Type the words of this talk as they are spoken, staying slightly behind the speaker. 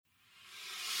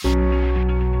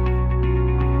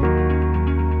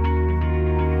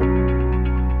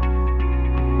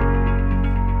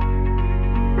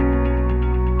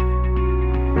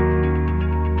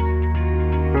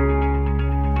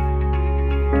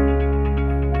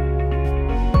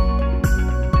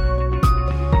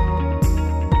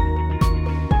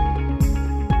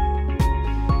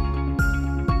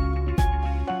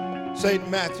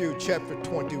Matthew chapter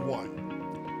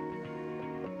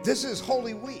 21. This is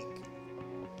Holy Week.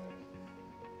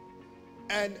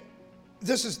 And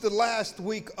this is the last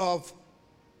week of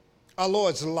our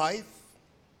Lord's life.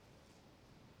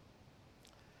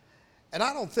 And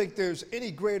I don't think there's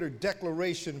any greater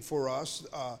declaration for us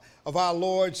of our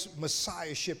Lord's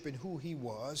messiahship and who he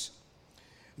was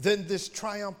than this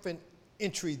triumphant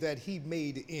entry that he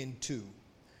made into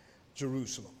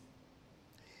Jerusalem.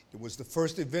 It was the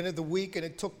first event of the week, and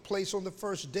it took place on the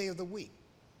first day of the week.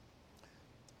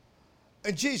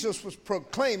 And Jesus was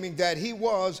proclaiming that he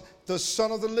was the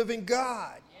Son of the living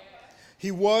God. He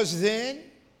was then,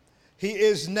 he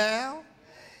is now,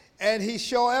 and he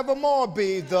shall evermore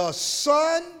be the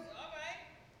Son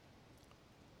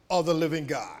of the living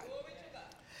God.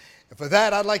 And for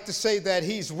that, I'd like to say that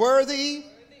he's worthy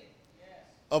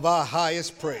of our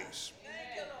highest praise.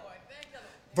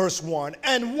 Verse 1,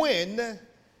 and when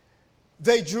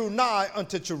they drew nigh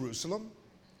unto Jerusalem,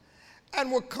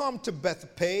 and were come to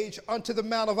Bethphage unto the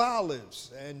Mount of Olives,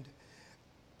 and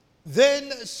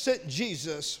then sent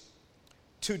Jesus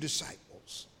two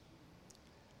disciples.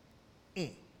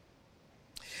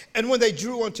 And when they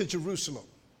drew unto Jerusalem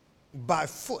by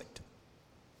foot,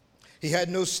 he had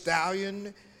no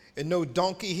stallion and no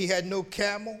donkey, he had no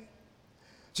camel.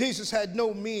 Jesus had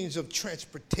no means of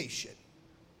transportation.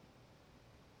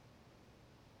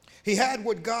 He had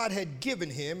what God had given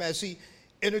him as he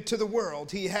entered to the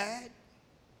world. He had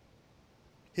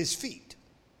his feet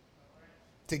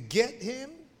to get him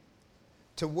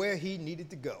to where he needed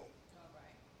to go.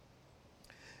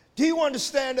 Do you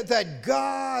understand that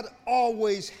God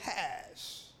always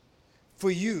has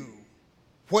for you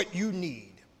what you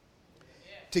need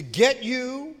to get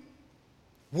you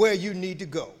where you need to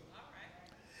go?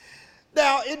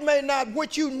 Now, it may not,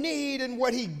 what you need and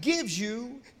what he gives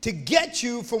you to get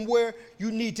you from where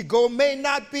you need to go may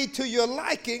not be to your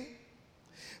liking,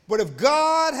 but if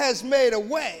God has made a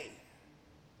way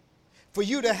for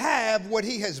you to have what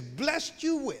he has blessed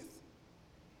you with,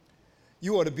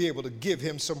 you ought to be able to give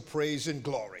him some praise and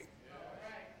glory.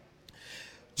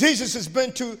 Jesus has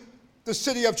been to the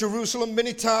city of Jerusalem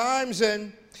many times,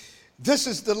 and this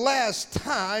is the last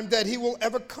time that he will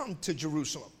ever come to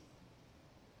Jerusalem.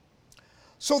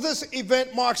 So this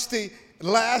event marks the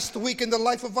last week in the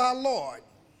life of our Lord.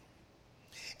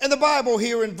 And the Bible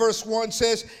here in verse 1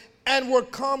 says, and were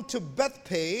come to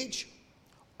Bethphage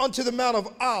unto the Mount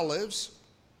of Olives.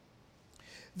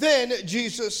 Then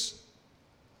Jesus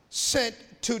sent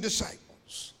two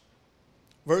disciples.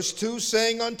 Verse 2,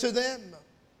 saying unto them,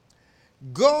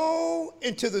 go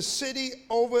into the city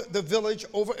over the village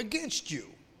over against you.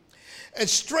 And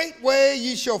straightway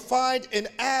ye shall find an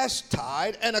ass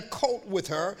tied and a colt with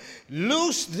her.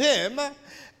 Loose them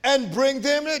and bring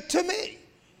them to me.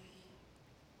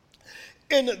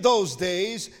 In those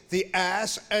days, the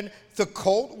ass and the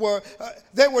colt were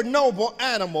noble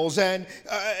animals, and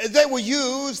they were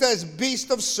used as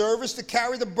beasts of service to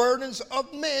carry the burdens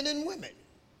of men and women.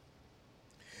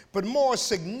 But more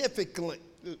significantly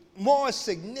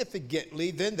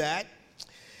than that,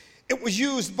 it was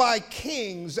used by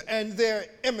kings and their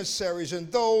emissaries and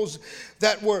those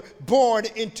that were born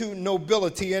into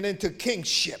nobility and into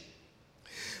kingship.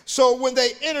 So when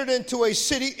they entered into a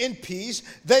city in peace,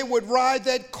 they would ride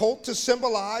that colt to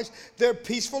symbolize their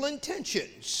peaceful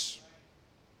intentions.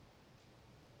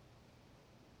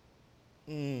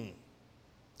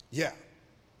 Yeah.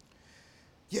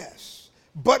 Yes.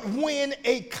 But when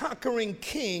a conquering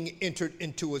king entered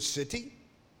into a city,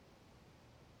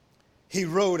 he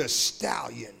rode a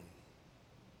stallion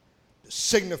to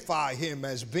signify him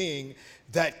as being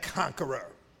that conqueror.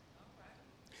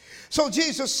 So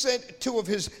Jesus sent two of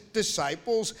his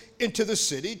disciples into the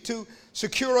city to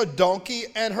secure a donkey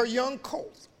and her young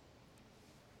colt.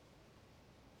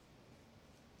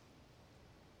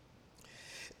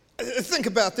 Think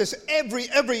about this. Every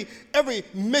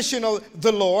mission of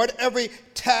the Lord, every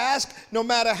task, no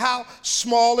matter how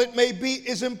small it may be,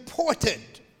 is important.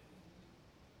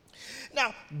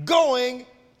 Now, going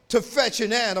to fetch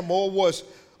an animal was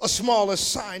a small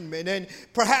assignment, and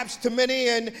perhaps to many,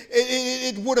 and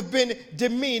it would have been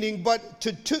demeaning, but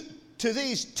to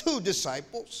these two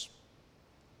disciples,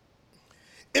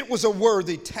 it was a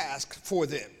worthy task for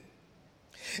them.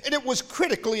 And it was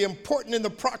critically important in the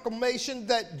proclamation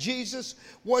that Jesus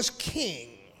was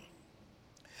king.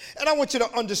 And I want you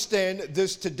to understand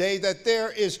this today, that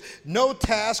there is no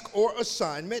task or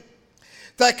assignment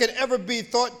that can ever be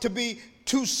thought to be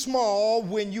too small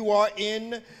when you are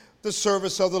in the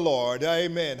service of the Lord.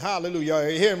 Amen. Hallelujah.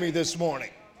 You hear me this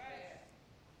morning?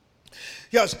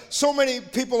 Yes, so many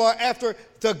people are after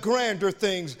the grander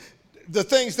things. the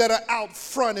things that are out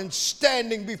front and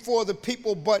standing before the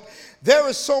people, but there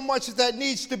is so much that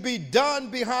needs to be done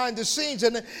behind the scenes.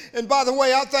 And by the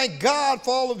way, I thank God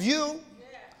for all of you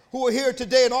who are here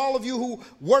today and all of you who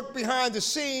work behind the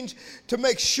scenes to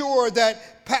make sure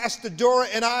that Pastor Dora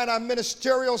and I and our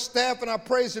ministerial staff and our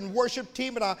praise and worship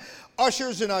team and our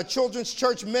ushers and our children's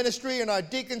church ministry and our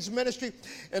deacons ministry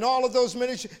and all of those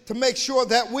ministries, to make sure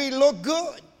that we look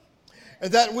good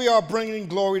and that we are bringing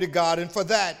glory to God. And for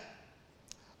that,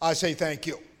 I say thank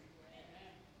you.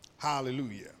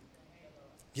 Hallelujah.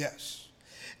 Yes.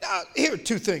 Now, here are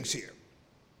two things here.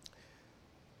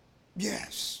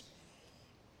 Yes.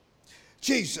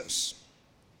 Jesus,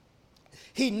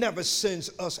 he never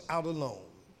sends us out alone.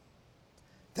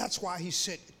 That's why he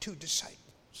sent two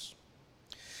disciples.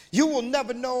 You will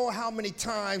never know how many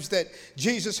times that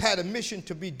Jesus had a mission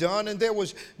to be done and there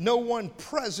was no one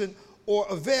present or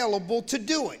available to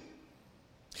do it.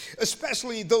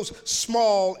 Especially those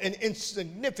small and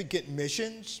insignificant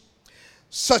missions,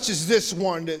 such as this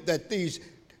one that these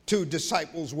two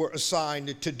disciples were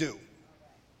assigned to do.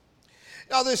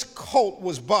 Now, this colt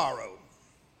was borrowed.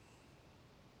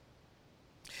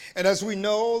 And as we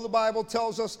know, the Bible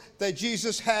tells us that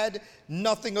Jesus had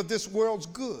nothing of this world's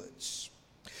goods.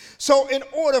 So in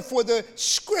order for the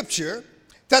scripture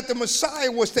that the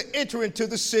Messiah was to enter into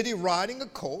the city riding a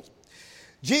colt,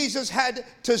 Jesus had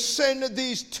to send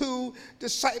these two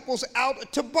disciples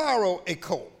out to borrow a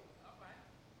colt.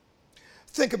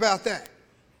 Think about that.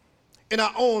 In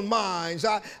our own minds,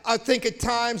 I think at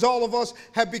times all of us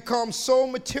have become so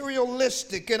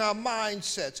materialistic in our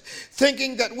mindsets,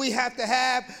 thinking that we have to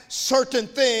have certain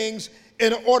things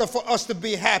in order for us to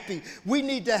be happy. We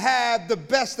need to have the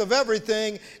best of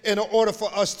everything in order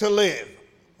for us to live.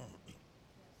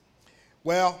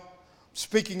 Well,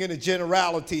 speaking in a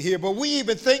generality here, but we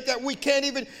even think that we can't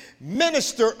even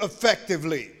minister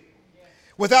effectively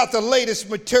without the latest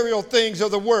material things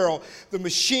of the world, the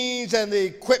machines and the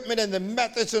equipment and the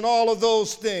methods and all of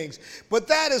those things. But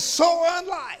that is so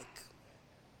unlike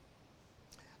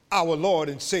our Lord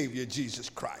and Savior, Jesus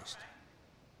Christ.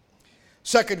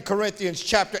 2 Corinthians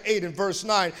chapter 8 and verse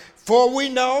 9, for we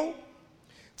know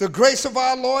the grace of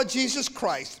our Lord Jesus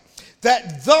Christ,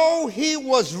 that though he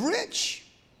was rich,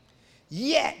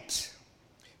 yet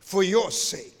for your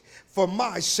sake, for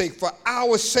my sake, for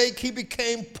our sake, he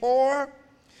became poor,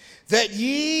 that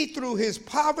ye through his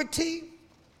poverty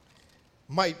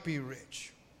might be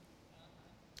rich.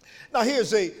 Now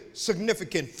here's a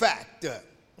significant fact.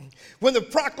 When the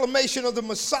proclamation of the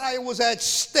Messiah was at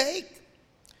stake,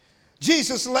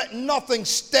 Jesus let nothing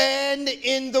stand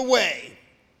in the way.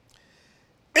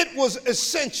 It was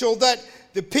essential that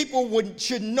the people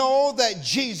should know that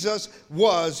Jesus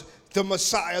was the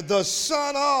Messiah, the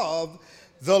Son of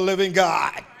the living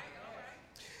God.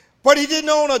 But he didn't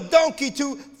own a donkey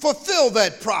to fulfill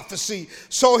that prophecy.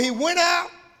 So he went out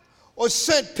or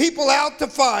sent people out to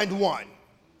find one.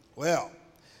 Well,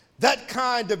 that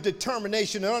kind of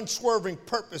determination and unswerving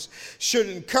purpose should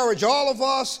encourage all of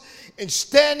us in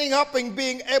standing up and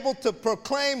being able to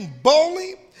proclaim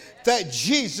boldly that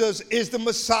Jesus is the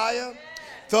Messiah,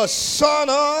 the Son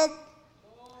of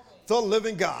the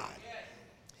living God.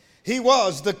 He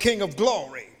was the King of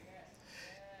glory.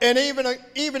 And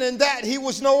even in that, he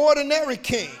was no ordinary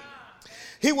king.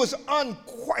 He was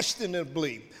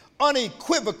unquestionably,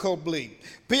 unequivocally,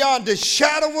 beyond a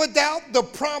shadow of a doubt, the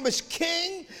promised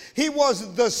king. He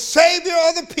was the Savior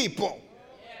of the people.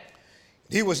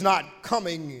 He was not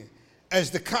coming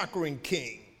as the conquering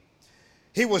king.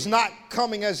 He was not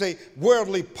coming as a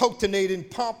worldly potentate in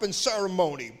pomp and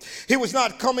ceremony. He was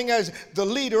not coming as the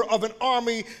leader of an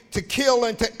army to kill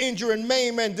and to injure and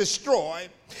maim and destroy,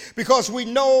 because we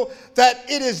know that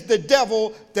it is the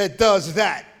devil that does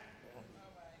that.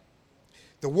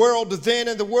 The world then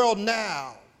and the world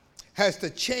now has to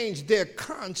change their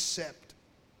concept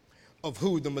of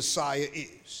who the Messiah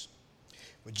is.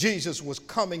 But Jesus was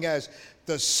coming as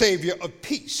the Savior of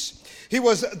peace. He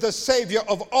was the Savior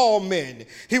of all men.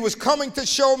 He was coming to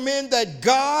show men that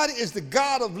God is the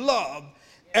God of love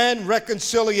and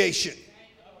reconciliation.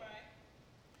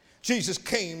 Jesus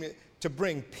came to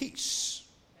bring peace.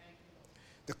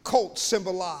 The colt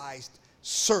symbolized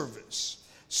service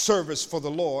for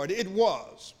the Lord. It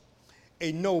was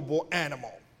a noble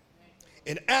animal,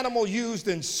 an animal used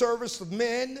in service of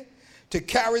men to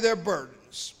carry their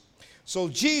burdens. So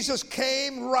Jesus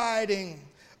came riding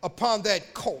upon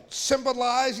that colt,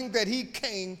 symbolizing that he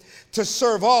came to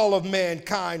serve all of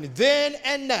mankind then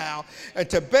and now, and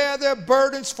to bear their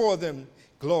burdens for them.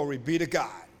 Glory be to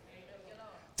God.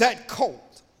 That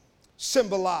colt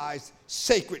symbolized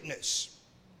sacredness,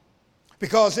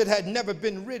 because it had never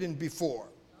been ridden before.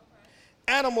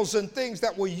 animals and things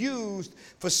that were used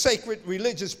for sacred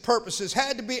religious purposes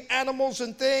had to be animals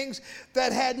and things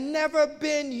that had never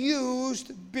been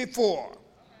used before.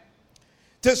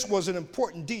 This was an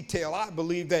important detail, I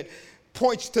believe, that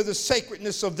points to the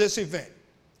sacredness of this event.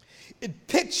 It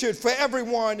pictured for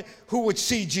everyone who would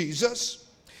see Jesus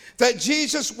that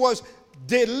Jesus was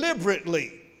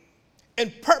deliberately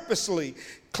and purposely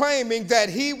claiming that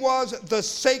he was the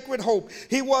sacred hope.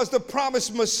 He was the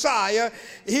promised Messiah.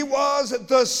 He was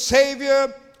the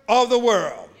Savior of the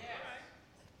world.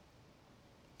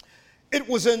 It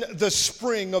was in the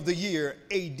spring of the year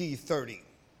AD 30.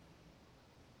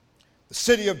 The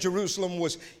city of Jerusalem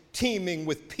was teeming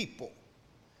with people.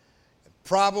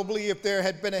 Probably if there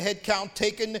had been a head count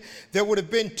taken, there would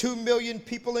have been 2 million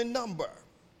people in number.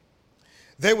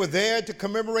 They were there to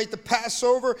commemorate the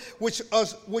Passover, which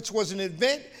was an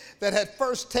event that had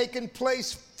first taken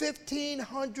place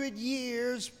 1,500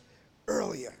 years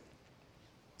earlier.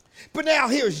 But now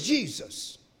here's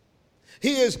Jesus.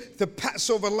 He is the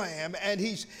Passover lamb, and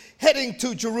he's heading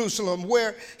to Jerusalem,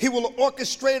 where he will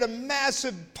orchestrate a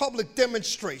massive public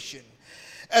demonstration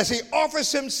as he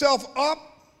offers himself up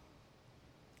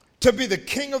to be the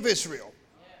King of Israel.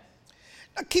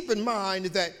 Now keep in mind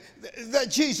that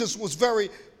Jesus was very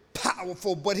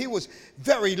powerful, but he was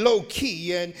very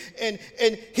low-key, and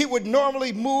he would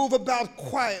normally move about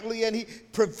quietly, and he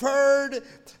preferred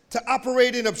to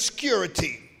operate in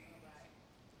obscurity.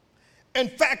 In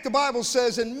fact, the Bible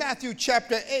says in Matthew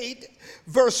chapter 8,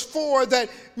 verse 4, that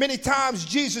many times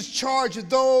Jesus charged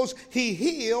those he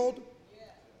healed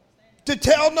to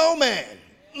tell no man.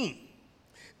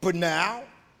 But now,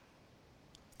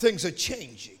 things are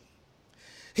changing.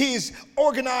 He is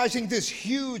organizing this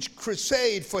huge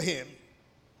crusade for him.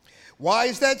 Why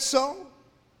is that so?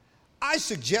 I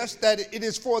suggest that it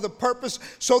is for the purpose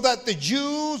so that the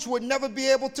Jews would never be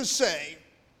able to say,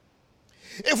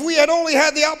 if we had only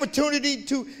had the opportunity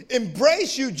to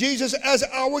embrace you, Jesus, as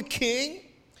our king,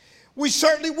 we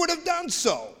certainly would have done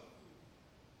so.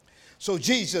 So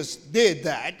Jesus did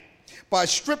that by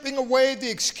stripping away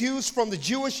the excuse from the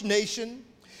Jewish nation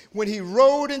when he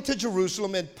rode into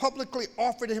Jerusalem and publicly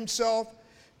offered himself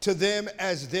to them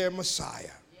as their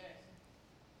Messiah.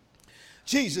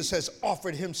 Jesus has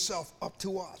offered himself up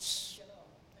to us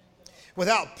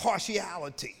without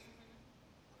partiality,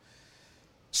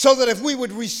 so that if we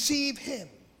would receive him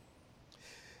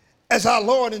as our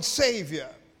Lord and Savior,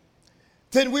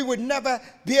 then we would never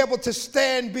be able to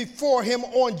stand before him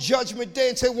on Judgment Day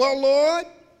and say, well, Lord,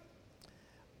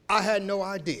 I had no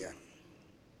idea.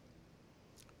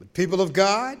 But people of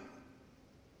God,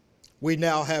 we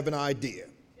now have an idea.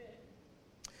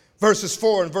 Verses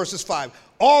 4 and verses 5.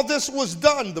 All this was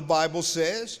done, the Bible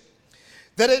says,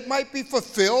 that it might be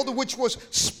fulfilled, which was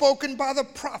spoken by the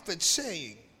prophet,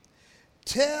 saying,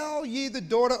 tell ye the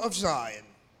daughter of Zion,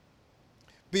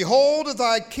 behold,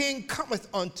 thy king cometh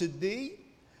unto thee,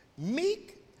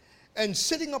 meek and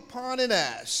sitting upon an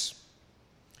ass,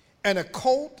 and a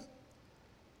colt,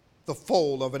 the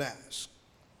foal of an ass.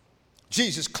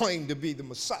 Jesus claimed to be the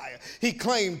Messiah. He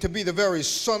claimed to be the very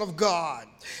Son of God.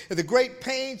 And the great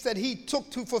pains that he took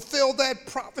to fulfill that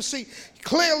prophecy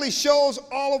clearly shows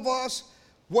all of us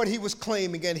what he was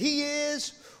claiming. And he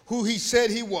is who he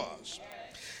said he was.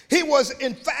 He was,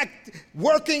 in fact,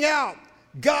 working out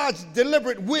God's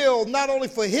deliberate will, not only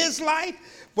for his life,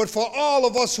 but for all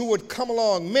of us who would come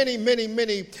along many, many,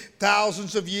 many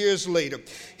thousands of years later.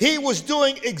 He was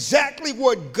doing exactly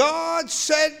what God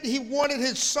said he wanted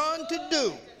his son to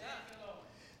do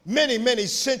many, many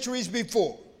centuries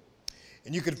before.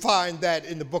 And you can find that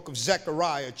in the book of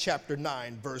Zechariah, chapter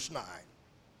 9, verse 9.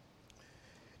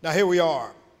 Now here we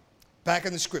are, back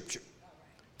in the scripture.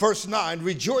 Verse 9,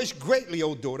 rejoice greatly,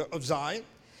 O daughter of Zion.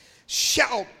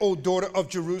 Shout, O daughter of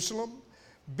Jerusalem.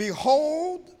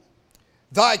 Behold,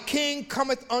 thy king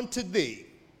cometh unto thee.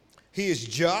 He is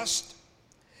just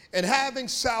and having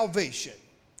salvation,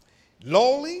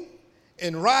 lowly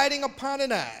and riding upon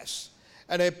an ass,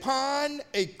 and upon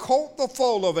a colt the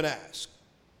foal of an ass.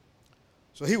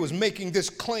 So he was making this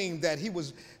claim that he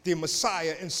was the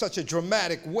Messiah in such a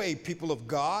dramatic way, people of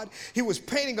God. He was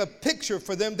painting a picture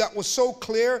for them that was so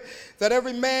clear that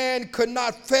every man could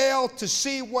not fail to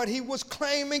see what he was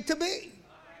claiming to be.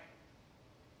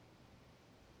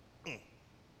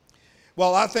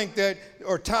 Well, I think that there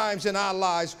are times in our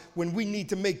lives when we need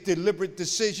to make deliberate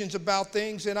decisions about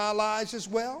things in our lives as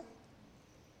well.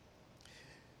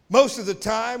 Most of the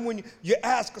time when you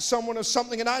ask someone or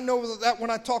something, and I know that when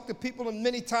I talk to people, and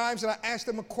many times and I ask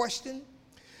them a question,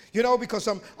 you know, because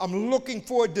I'm looking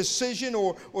for a decision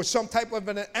or some type of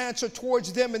an answer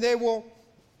towards them, and they will,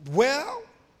 well,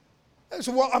 I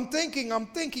said, well, I'm thinking. Now,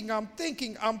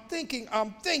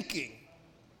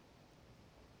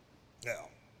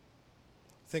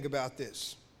 think about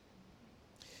this.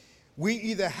 We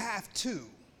either have to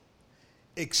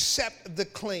accept the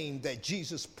claim that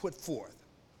Jesus put forth,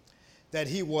 that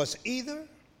he was either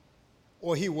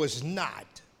or he was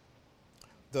not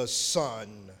the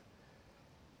Son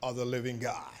of the living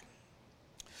God.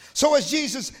 So as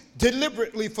Jesus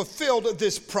deliberately fulfilled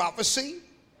this prophecy,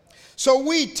 so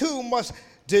we too must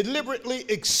deliberately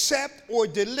accept or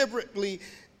deliberately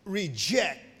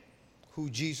reject who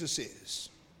Jesus is.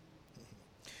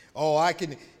 Oh, I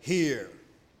can hear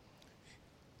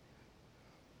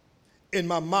in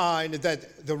my mind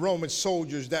that the Roman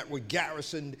soldiers that were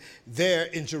garrisoned there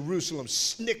in Jerusalem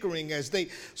snickering as they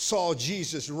saw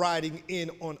Jesus riding in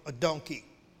on a donkey.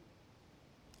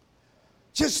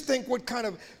 Just think what kind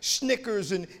of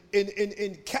snickers and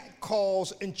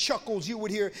catcalls and chuckles you would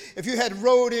hear if you had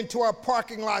rode into our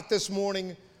parking lot this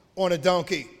morning on a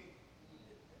donkey.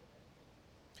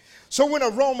 So when a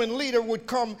Roman leader would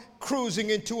come cruising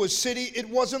into a city, it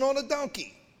wasn't on a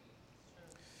donkey.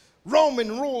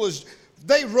 Roman rulers,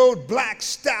 they rode black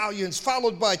stallions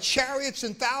followed by chariots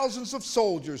and thousands of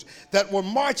soldiers that were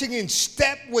marching in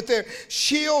step with their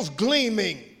shields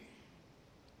gleaming.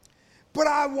 But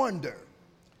I wonder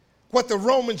what the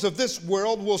Romans of this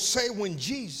world will say when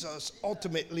Jesus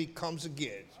ultimately comes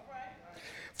again.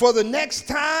 For the next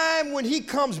time when he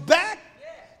comes back,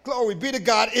 glory be to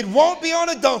God, it won't be on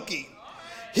a donkey.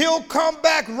 He'll come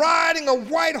back riding a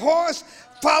white horse,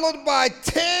 followed by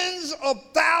tens of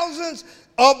thousands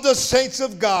of the saints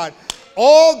of God.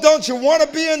 Oh, don't you want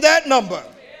to be in that number?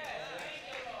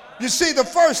 You see, the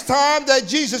first time that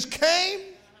Jesus came,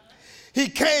 he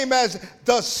came as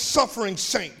the suffering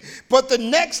saint. But the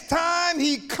next time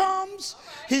he comes,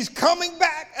 he's coming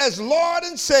back as Lord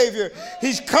and Savior.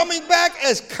 He's coming back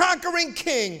as conquering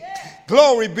king.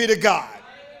 Glory be to God.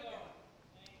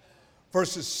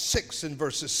 Verses 6 and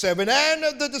verses 7.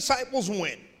 And the disciples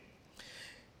went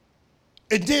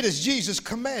and did as Jesus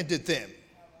commanded them,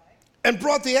 and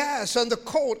brought the ass and the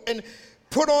colt and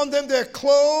put on them their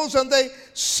clothes, and they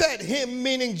set him,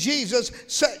 meaning Jesus,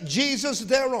 set Jesus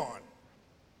thereon.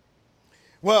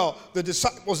 Well, the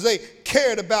disciples, they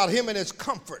cared about him and his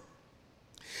comfort.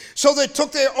 So they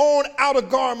took their own outer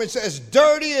garments, as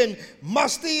dirty and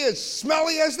musty, as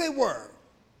smelly as they were,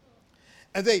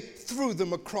 and they threw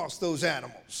them across those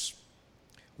animals.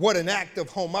 What an act of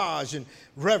homage and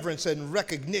reverence and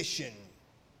recognition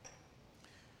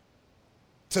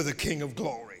to the King of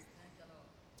Glory.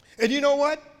 And you know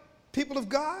what, people of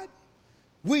God?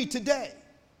 We today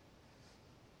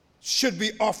should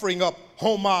be offering up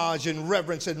homage and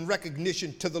reverence and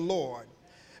recognition to the Lord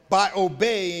by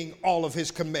obeying all of his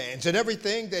commands and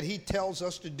everything that he tells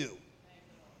us to do.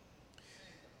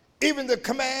 Even the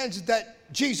commands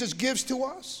that Jesus gives to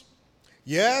us,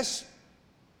 yes,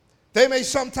 they may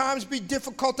sometimes be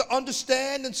difficult to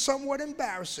understand and somewhat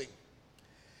embarrassing.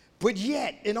 But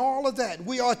yet, in all of that,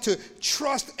 we are to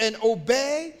trust and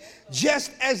obey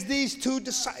just as these two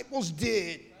disciples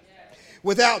did,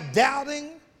 without doubting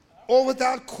or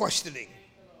without questioning.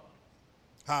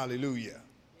 Hallelujah.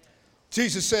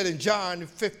 Jesus said in John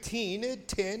 15,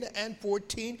 10 and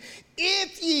 14,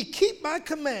 if ye keep my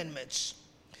commandments,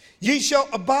 ye shall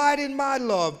abide in my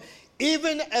love,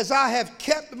 even as I have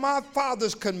kept my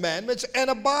Father's commandments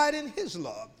and abide in his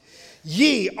love.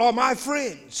 Ye are my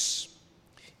friends,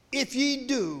 if ye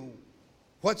do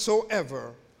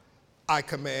whatsoever I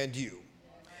command you.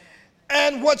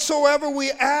 And whatsoever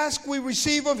we ask, we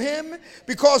receive of him,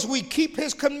 because we keep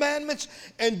his commandments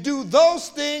and do those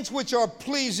things which are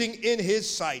pleasing in his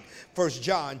sight. 1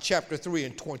 John chapter 3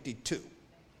 and 22.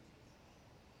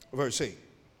 Verse 8.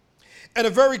 And a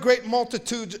very great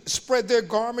multitude spread their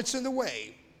garments in the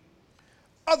way.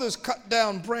 Others cut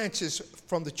down branches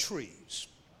from the trees.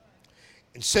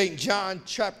 In St. John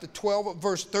chapter 12,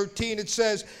 verse 13, it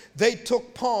says, they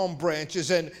took palm branches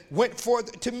and went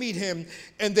forth to meet him,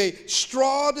 and they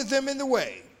strawed them in the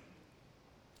way.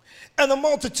 And the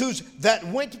multitudes that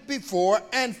went before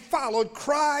and followed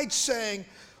cried, saying,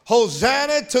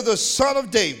 Hosanna to the Son of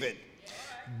David.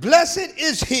 Blessed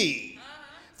is he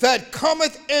that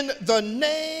cometh in the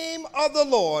name of the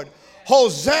Lord.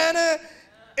 Hosanna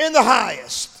in the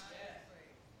highest.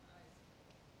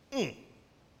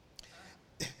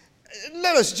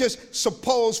 Let us just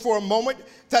suppose for a moment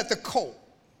that the colt,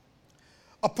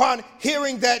 upon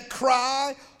hearing that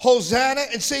cry, Hosanna,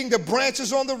 and seeing the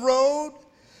branches on the road,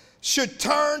 should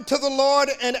turn to the Lord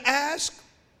and ask,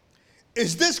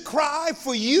 is this cry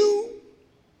for you,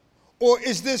 or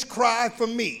is this cry for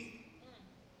me?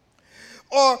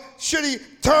 Or should he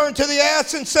turn to the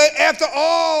ass and say, after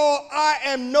all, I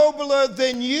am nobler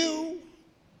than you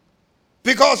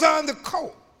because I'm the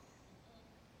colt?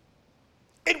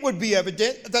 It would be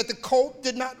evident that the colt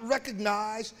did not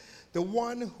recognize the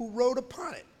one who rode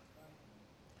upon it.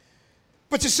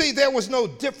 But you see, there was no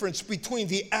difference between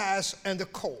the ass and the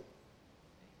colt.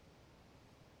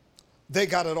 They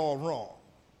got it all wrong.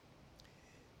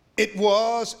 It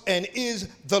was and is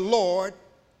the Lord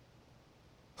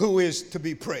who is to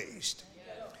be praised.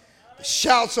 The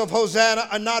shouts of Hosanna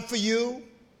are not for you,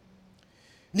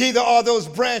 neither are those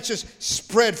branches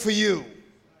spread for you.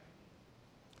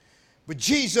 But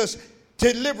Jesus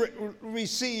deliberately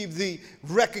received the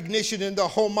recognition and the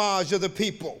homage of the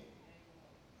people.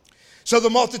 So the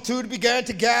multitude began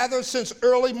to gather since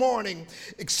early morning,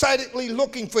 excitedly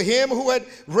looking for him who had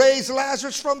raised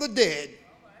Lazarus from the dead.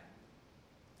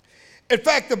 In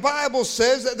fact, the Bible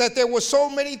says that there were so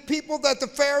many people that the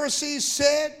Pharisees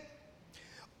said,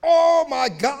 oh my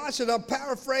gosh, and I'm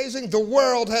paraphrasing, the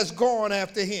world has gone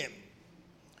after him.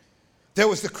 There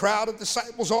was the crowd of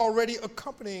disciples already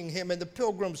accompanying him and the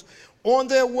pilgrims on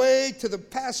their way to the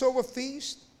Passover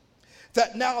feast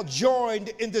that now joined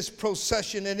in this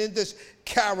procession and in this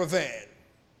caravan.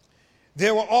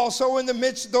 There were also in the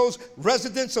midst those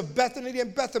residents of Bethany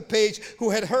and Bethphage who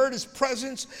had heard his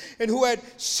presence and who had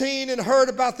seen and heard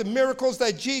about the miracles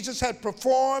that Jesus had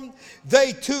performed.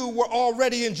 They too were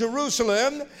already in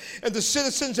Jerusalem, and the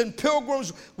citizens and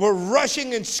pilgrims were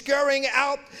rushing and scurrying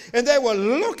out, and they were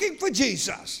looking for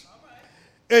Jesus.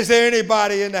 Is there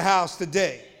anybody in the house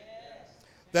today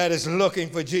that is looking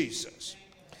for Jesus?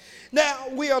 Now,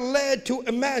 we are led to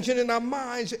imagine in our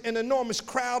minds an enormous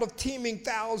crowd of teeming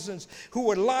thousands who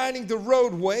were lining the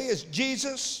roadway as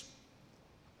Jesus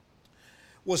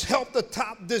was helped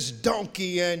atop this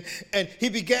donkey and he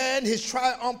began his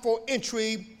triumphal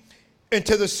entry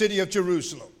into the city of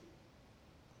Jerusalem.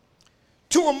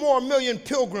 2 or more million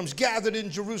pilgrims gathered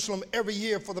in Jerusalem every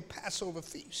year for the Passover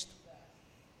feast.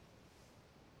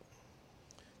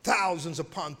 Thousands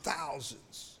upon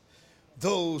thousands.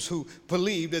 Those who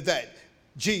believed that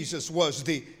Jesus was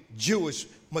the Jewish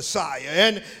Messiah.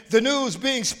 And the news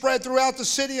being spread throughout the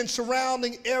city and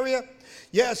surrounding area,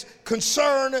 yes,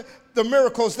 concerned the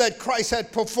miracles that Christ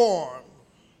had performed.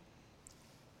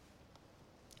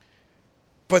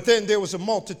 But then there was a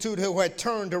multitude who had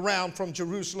turned around from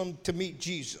Jerusalem to meet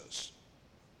Jesus.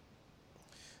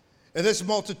 And this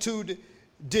multitude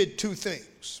did 2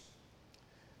 things.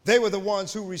 They were the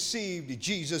ones who received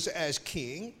Jesus as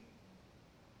king.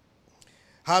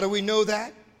 How do we know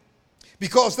that?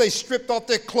 Because they stripped off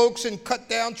their cloaks and cut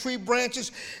down tree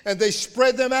branches and they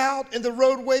spread them out in the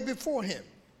roadway before him.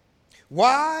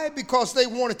 Why? Because they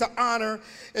wanted to honor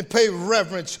and pay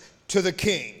reverence to the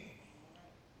king.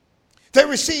 They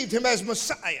received him as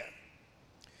Messiah.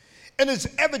 And it's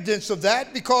evidence of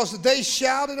that because they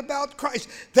shouted about Christ.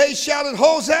 They shouted,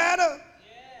 Hosanna,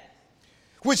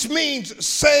 which means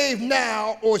save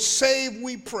now or save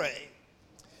we pray.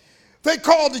 They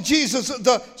called Jesus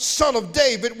the Son of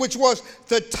David, which was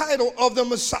the title of the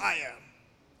Messiah.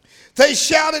 They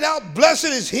shouted out, blessed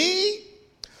is he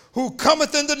who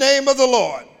cometh in the name of the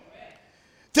Lord.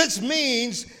 This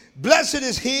means blessed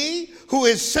is he who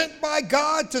is sent by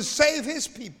God to save his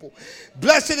people.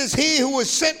 Blessed is he who is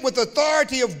sent with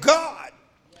authority of God.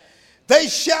 They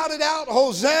shouted out,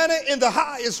 Hosanna in the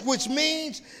highest, which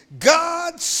means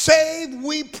God save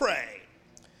we pray.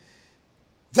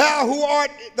 Thou who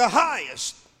art the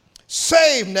highest,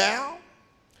 save now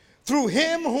through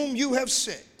him whom you have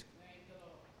sent.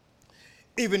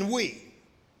 Even we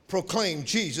proclaim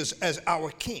Jesus as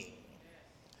our king.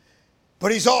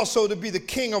 But he's also to be the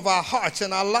king of our hearts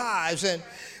and our lives, and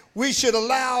we should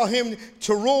allow him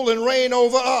to rule and reign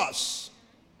over us.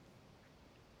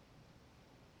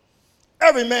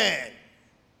 Every man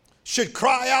should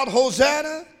cry out,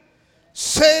 Hosanna,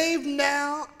 save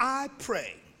now, I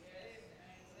pray.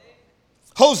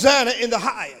 Hosanna in the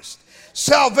highest.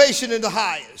 Salvation in the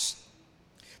highest.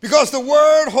 Because the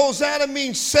word Hosanna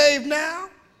means save now.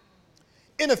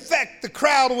 In effect, the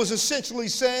crowd was essentially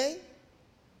saying,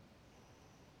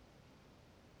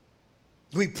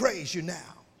 we praise you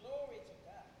now.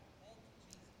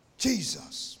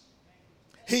 Jesus.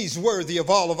 He's worthy of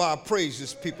all of our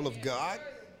praises, people of God.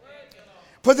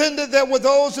 But then there were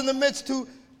those in the midst who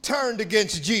turned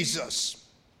against Jesus.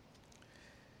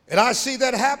 And I see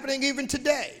that happening even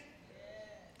today.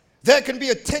 There can be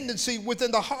a tendency within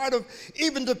the heart of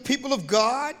even the people of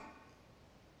God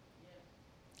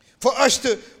for us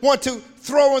to want to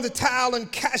throw in the towel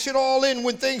and cash it all in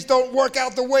when things don't work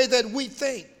out the way that we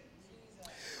think.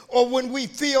 Or when we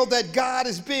feel that God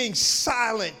is being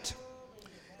silent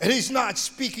and he's not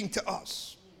speaking to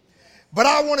us. But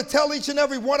I want to tell each and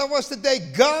every one of us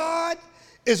today, God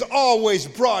is always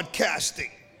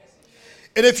broadcasting.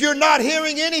 And if you're not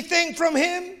hearing anything from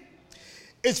him,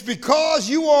 it's because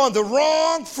you are on the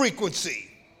wrong frequency.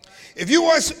 If you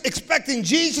are expecting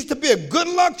Jesus to be a good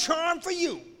luck charm for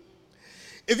you,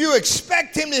 if you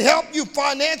expect him to help you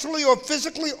financially or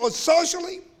physically or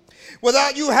socially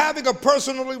without you having a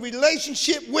personal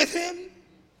relationship with him,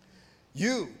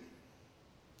 you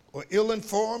are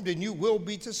ill-informed and you will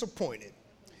be disappointed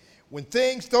when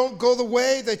things don't go the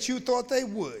way that you thought they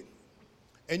would.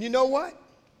 And you know what?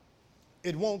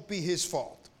 It won't be his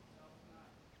fault.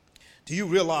 Do you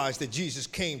realize that Jesus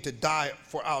came to die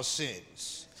for our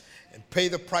sins and pay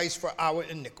the price for our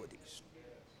iniquities?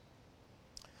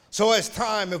 So as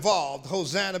time evolved,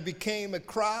 Hosanna became a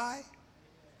cry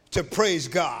to praise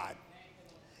God.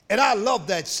 And I love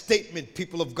that statement,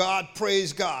 people of God,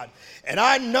 praise God. And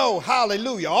I know,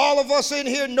 hallelujah, all of us in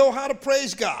here know how to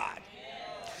praise God.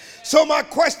 So my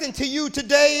question to you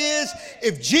today is,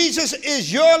 if Jesus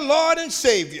is your Lord and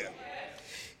Savior,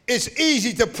 it's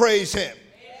easy to praise him.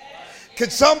 Can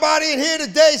somebody in here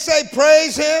today say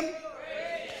praise him?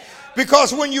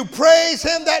 Because when you praise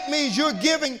him, that means you're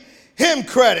giving him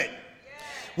credit.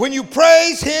 When you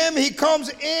praise him, he comes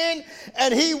in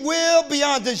and he will,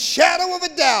 beyond the shadow of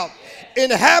a doubt,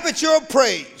 inhabit your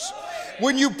praise.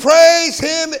 When you praise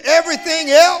him, everything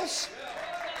else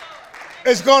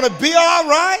is going to be all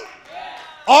right.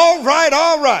 All right,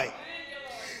 all right.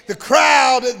 The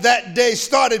crowd that day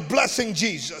started blessing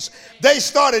Jesus. They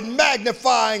started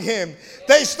magnifying him.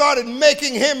 They started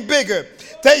making him bigger.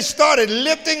 They started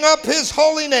lifting up his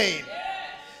holy name.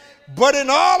 But in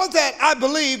all of that, I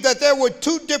believe that there were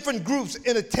two different groups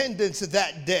in attendance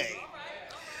that day.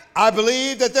 I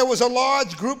believe that there was a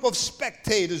large group of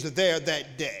spectators there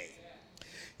that day.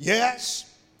 Yes,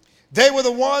 they were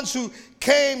the ones who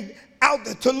came out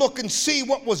to look and see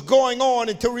what was going on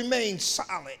and to remain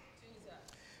silent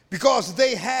because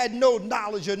they had no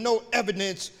knowledge or no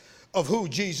evidence of who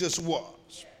Jesus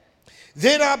was.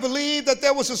 Then I believe that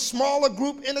there was a smaller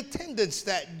group in attendance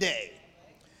that day.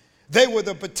 They were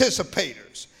the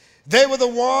participators. They were the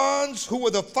ones who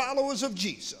were the followers of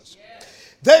Jesus.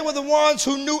 They were the ones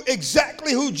who knew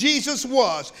exactly who Jesus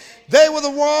was. They were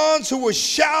the ones who were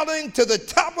shouting to the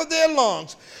top of their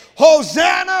lungs,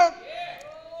 Hosanna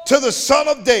to the Son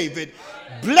of David.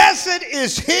 Blessed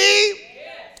is he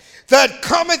that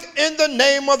cometh in the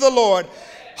name of the Lord.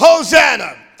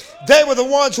 Hosanna. They were the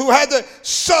ones who had the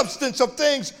substance of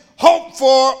things hoped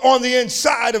for on the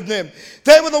inside of them.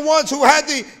 They were the ones who had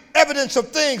the evidence of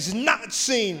things not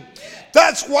seen.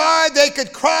 That's why they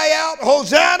could cry out,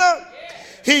 Hosanna.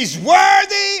 He's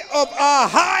worthy of our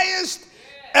highest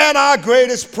and our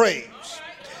greatest praise.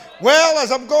 Well,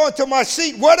 as I'm going to my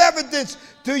seat, what evidence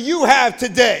do you have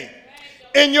today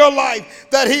in your life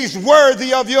that he's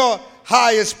worthy of your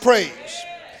highest praise?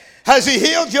 Has he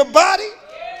healed your body?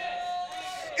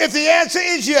 If the answer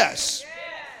is yes,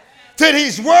 then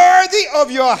he's worthy of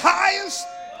your highest,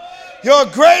 your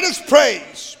greatest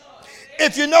praise.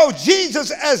 If you know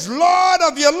Jesus as Lord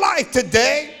of your life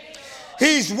today,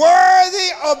 he's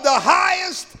worthy of the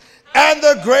highest and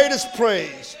the greatest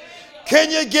praise.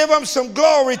 Can you give him some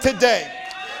glory today?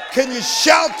 Can you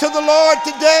shout to the Lord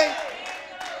today?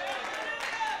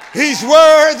 He's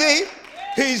worthy.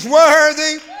 He's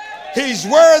worthy. He's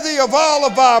worthy of all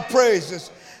of our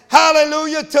praises.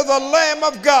 Hallelujah to the Lamb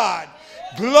of God.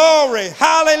 Glory.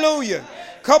 Hallelujah.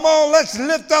 Come on, let's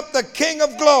lift up the King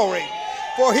of glory.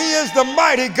 For he is the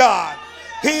mighty God.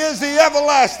 He is the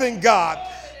everlasting God.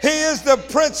 He is the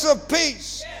Prince of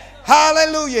Peace.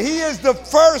 Hallelujah. He is the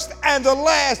first and the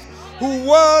last, who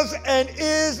was and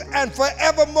is and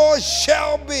forevermore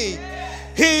shall be.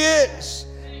 He is,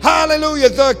 hallelujah,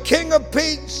 the King of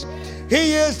Peace.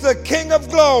 He is the King of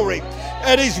glory.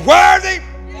 And he's worthy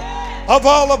of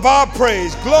all of our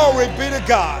praise. Glory be to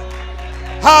God.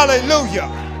 Hallelujah.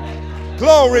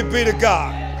 Glory be to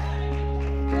God.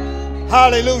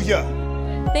 Hallelujah.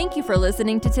 Thank you for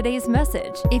listening to today's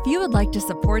message. If you would like to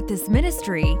support this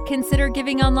ministry, consider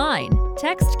giving online.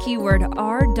 Text keyword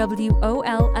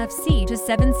RWOLFC to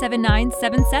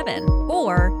 77977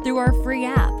 or through our free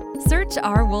app. Search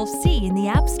R Wolf C in the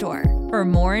App Store. For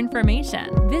more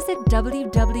information, visit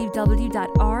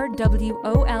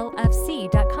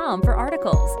www.rwolfc.com for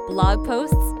articles, blog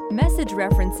posts, message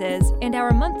references, and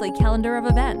our monthly calendar of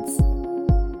events.